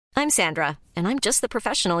I'm Sandra, and I'm just the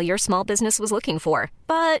professional your small business was looking for.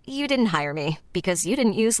 But you didn't hire me because you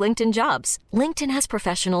didn't use LinkedIn Jobs. LinkedIn has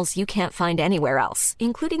professionals you can't find anywhere else,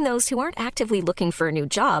 including those who aren't actively looking for a new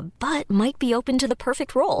job, but might be open to the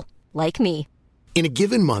perfect role, like me. In a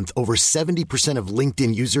given month, over 70% of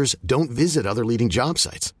LinkedIn users don't visit other leading job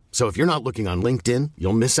sites. So if you're not looking on LinkedIn,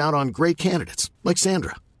 you'll miss out on great candidates like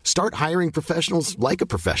Sandra. Start hiring professionals like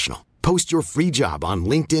a professional. Post your free job on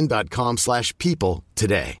linkedin.com/people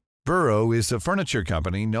today. Burrow is a furniture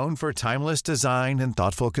company known for timeless design and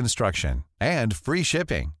thoughtful construction and free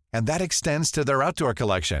shipping, and that extends to their outdoor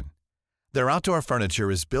collection. Their outdoor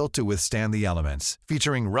furniture is built to withstand the elements,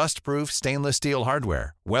 featuring rust-proof stainless steel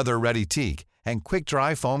hardware, weather-ready teak, and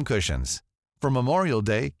quick-dry foam cushions. For Memorial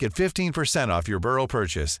Day, get 15% off your Burrow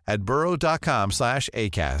purchase at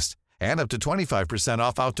burrow.com/acast and up to 25%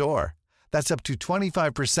 off outdoor. That's up to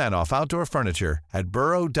 25% off outdoor furniture at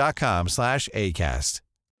burrow.com/acast.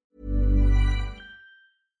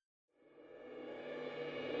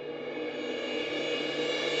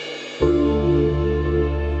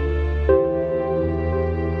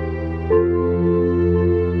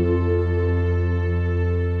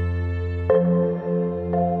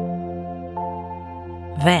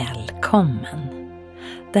 Välkommen!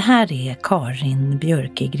 Det här är Karin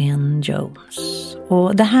Björkegren Jones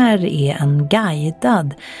och det här är en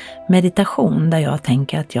guidad meditation där jag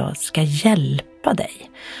tänker att jag ska hjälpa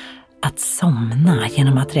dig att somna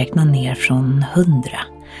genom att räkna ner från 100,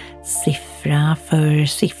 siffra för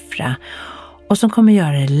siffra, och som kommer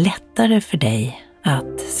göra det lättare för dig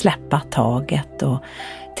att släppa taget och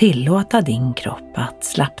tillåta din kropp att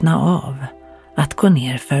slappna av, att gå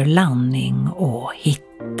ner för landning och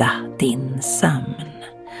hitta din sömn.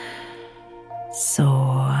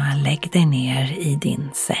 Så lägg dig ner i din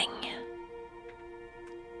säng.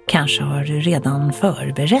 Kanske har du redan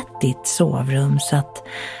förberett ditt sovrum så att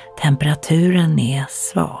temperaturen är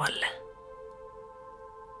sval.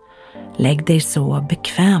 Lägg dig så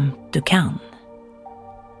bekvämt du kan.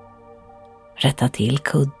 Rätta till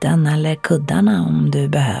kudden eller kuddarna om du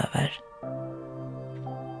behöver.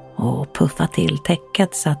 Och puffa till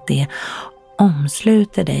täcket så att det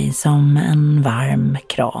omsluter dig som en varm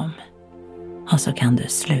kram. Och så kan du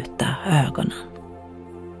sluta ögonen.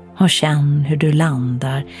 Och känn hur du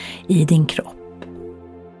landar i din kropp.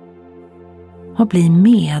 Och bli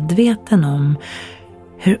medveten om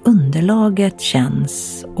hur underlaget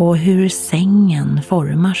känns och hur sängen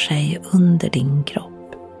formar sig under din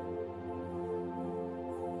kropp.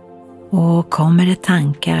 Och kommer det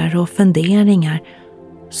tankar och funderingar,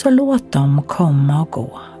 så låt dem komma och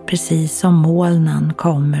gå, precis som molnen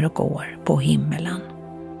kommer och går på himmelen.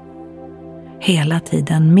 Hela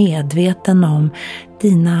tiden medveten om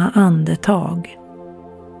dina andetag.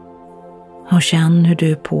 Och känn hur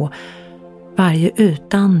du på varje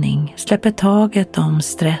utandning släpper taget om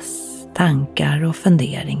stress, tankar och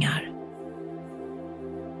funderingar.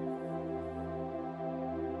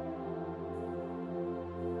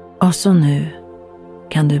 Och så nu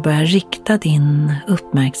kan du börja rikta din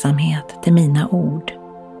uppmärksamhet till mina ord,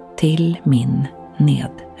 till min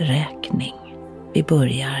nedräkning. Vi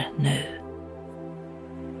börjar nu.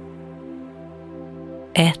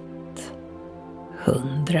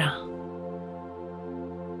 100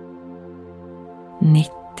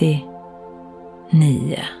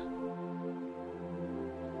 99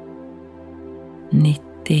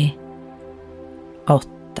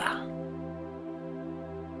 98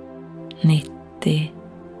 97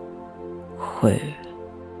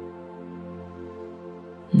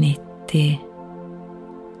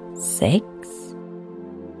 96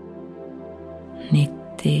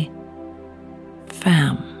 95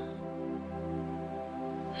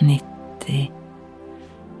 94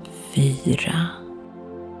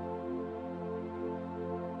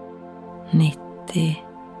 93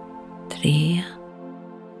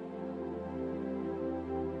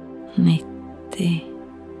 92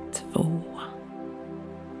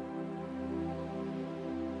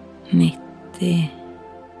 91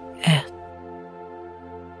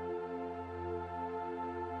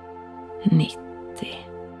 90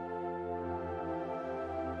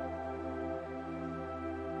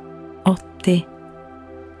 89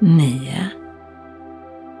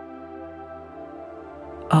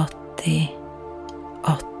 88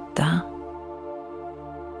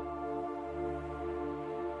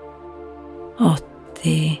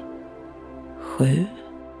 87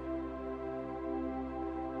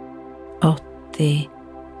 86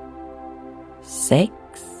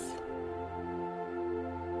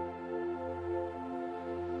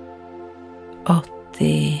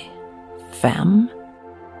 85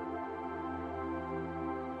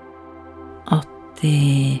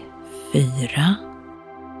 86 84,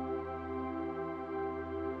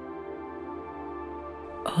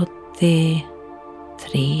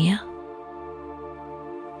 83,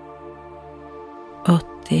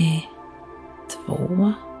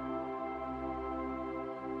 82,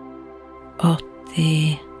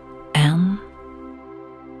 81,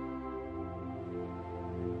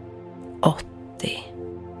 80,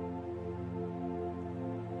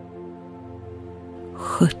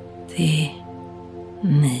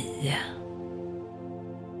 79,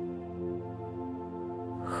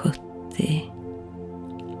 78,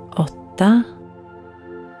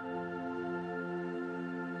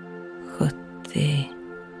 77,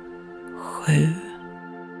 76,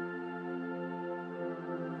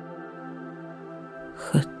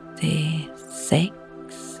 75,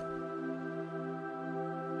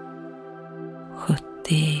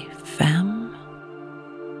 74,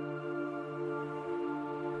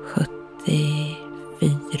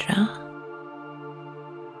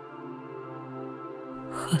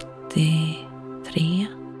 73,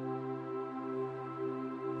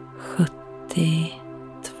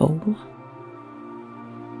 72,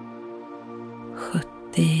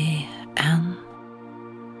 71,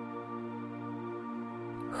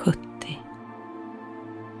 70,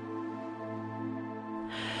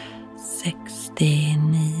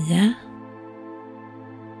 69,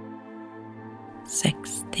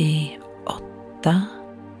 68,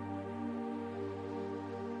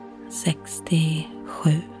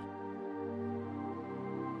 67,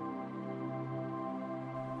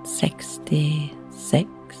 66,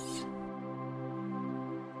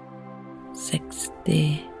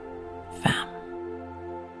 65,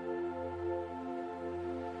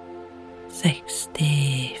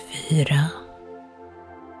 64,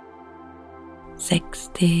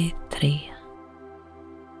 63,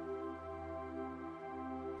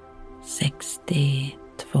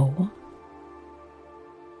 62,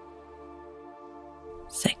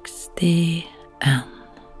 61,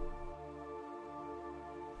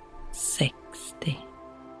 60,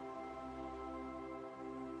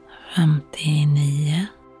 59,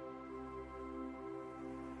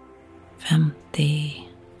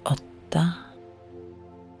 58,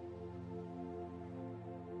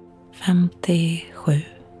 57,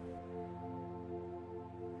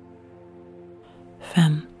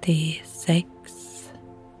 56,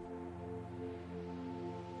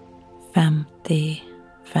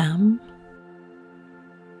 55,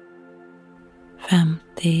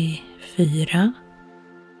 54,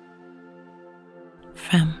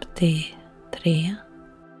 53,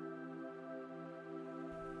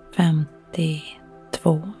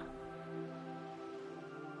 52,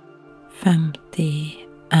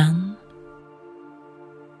 51,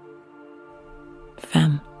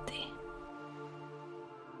 50,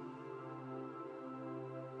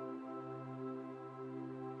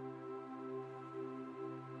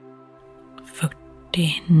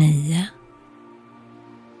 49,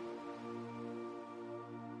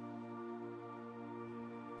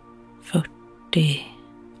 48,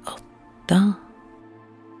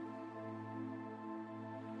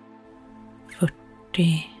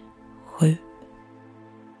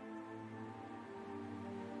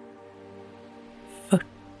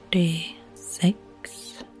 47,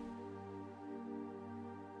 46,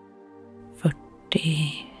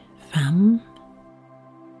 45,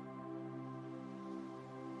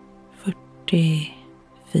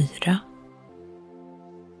 44,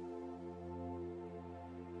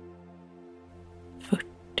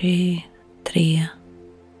 43,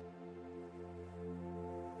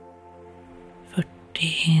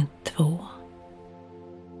 42,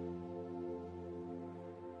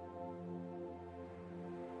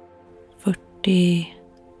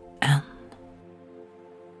 41,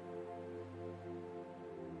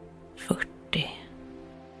 40,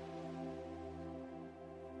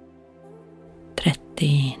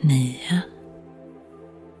 39,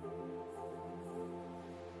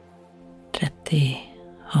 38,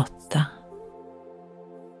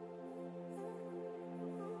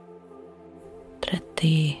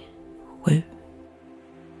 37,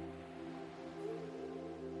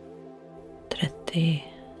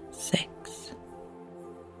 36,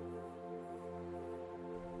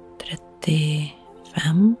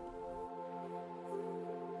 35,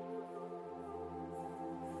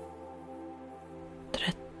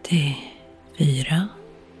 34,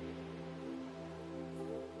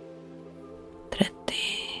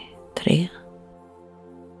 33,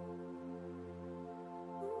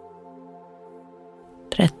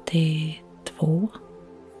 32,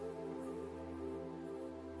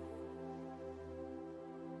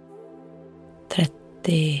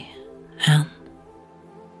 31,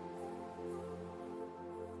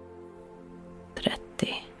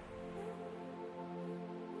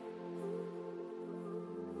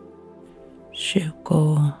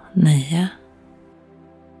 29,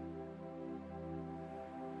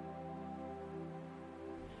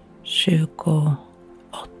 28,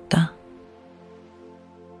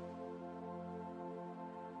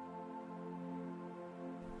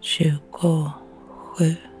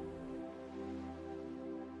 27,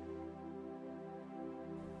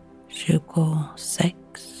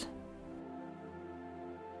 26,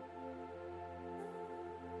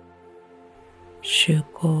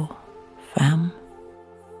 25,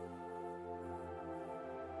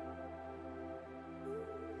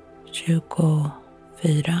 24,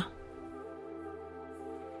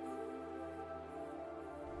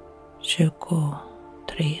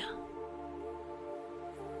 23,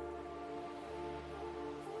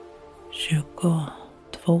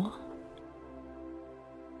 22,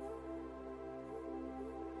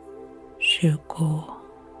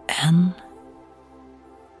 21,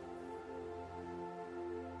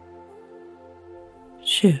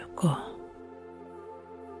 20,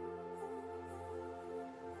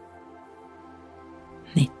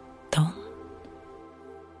 19,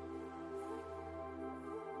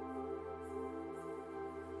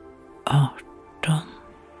 18,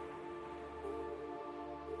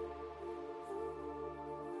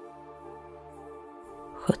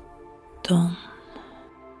 17,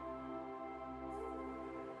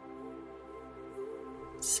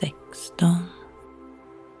 16,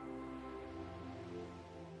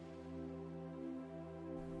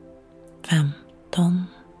 15,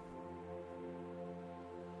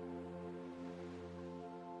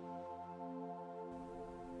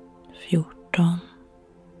 14,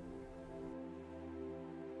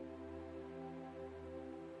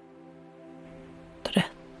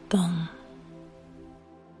 13,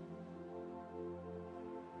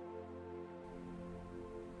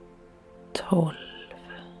 12,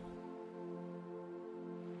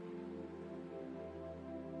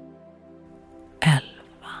 11,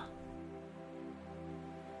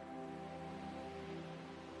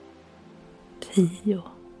 10,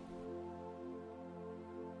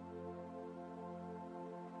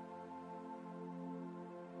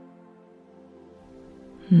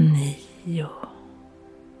 9, 8,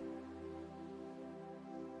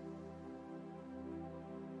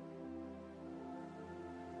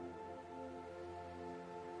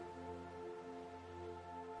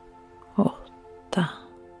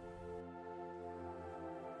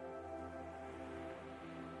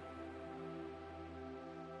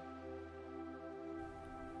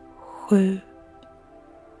 7,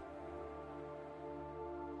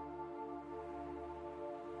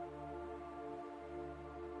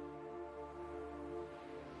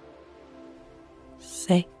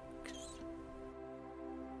 6,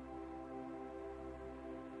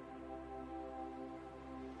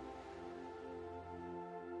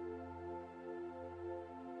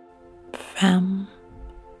 5,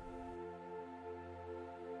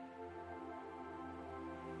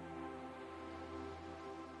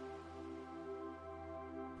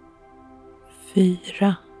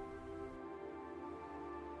 4,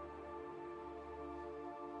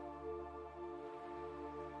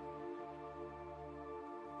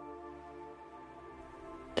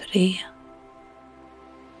 3,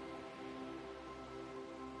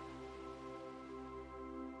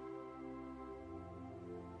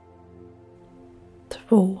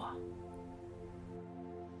 2,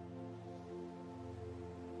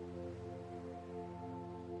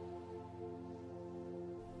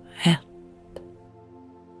 1.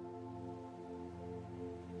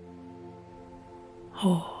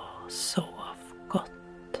 Sov gott.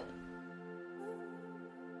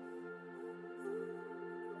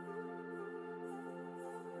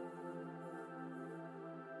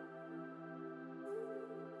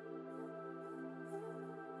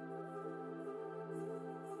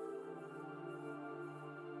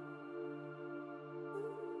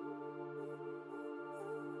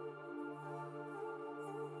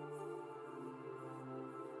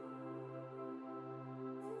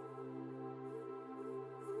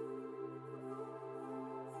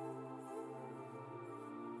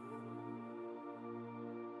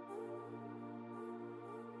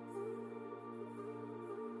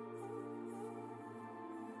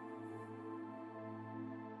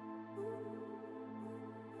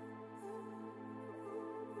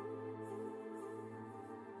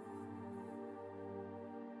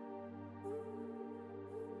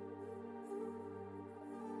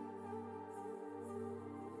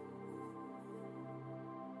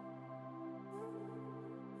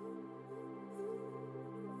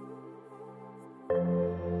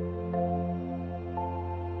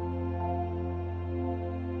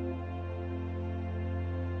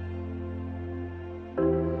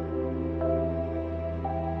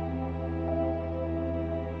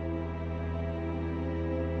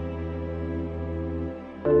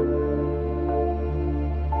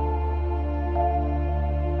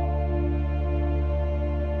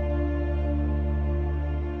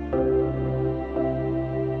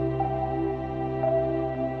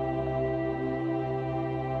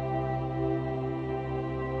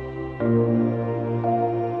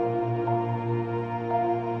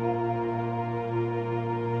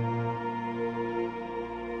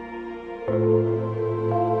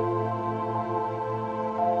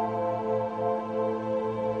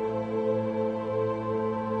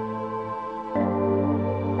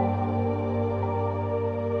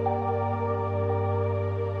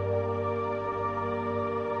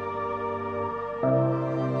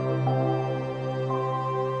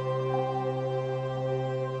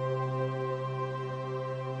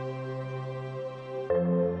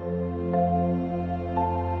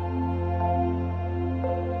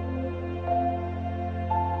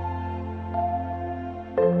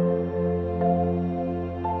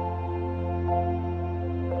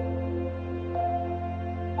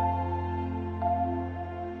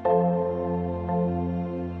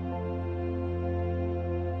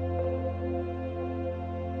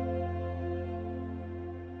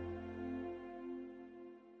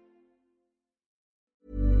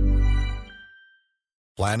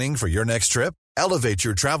 Planning for your next trip? Elevate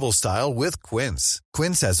your travel style with Quince.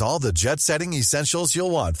 Quince has all the jet-setting essentials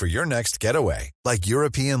you'll want for your next getaway, like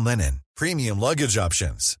European linen, premium luggage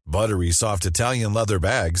options, buttery soft Italian leather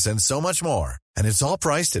bags, and so much more. And it's all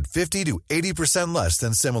priced at 50 to 80% less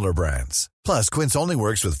than similar brands. Plus, Quince only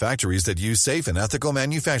works with factories that use safe and ethical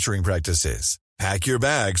manufacturing practices. Pack your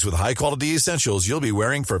bags with high-quality essentials you'll be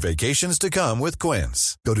wearing for vacations to come with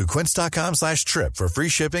Quince. Go to quince.com/trip for free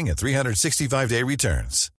shipping and 365-day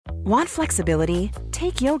returns. Want flexibility?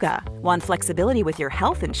 Take yoga. Want flexibility with your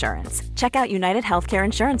health insurance? Check out United Healthcare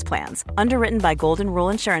Insurance Plans. Underwritten by Golden Rule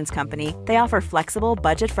Insurance Company, they offer flexible,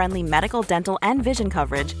 budget-friendly medical, dental, and vision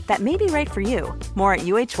coverage that may be right for you. More at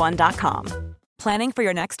uh1.com. Planning for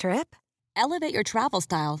your next trip? Elevate your travel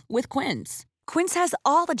style with Quince. Quince has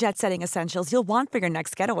all the jet-setting essentials you'll want for your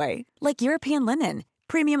next getaway, like European linen,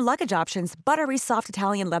 premium luggage options, buttery soft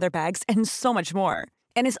Italian leather bags, and so much more.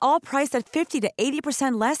 And is all priced at 50 to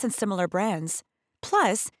 80% less than similar brands.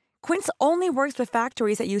 Plus, Quince only works with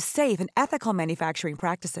factories that use safe and ethical manufacturing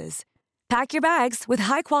practices. Pack your bags with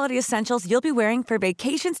high-quality essentials you'll be wearing for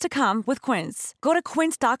vacations to come with Quince. Go to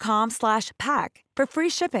quince.com/pack for free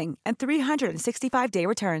shipping and 365-day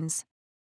returns.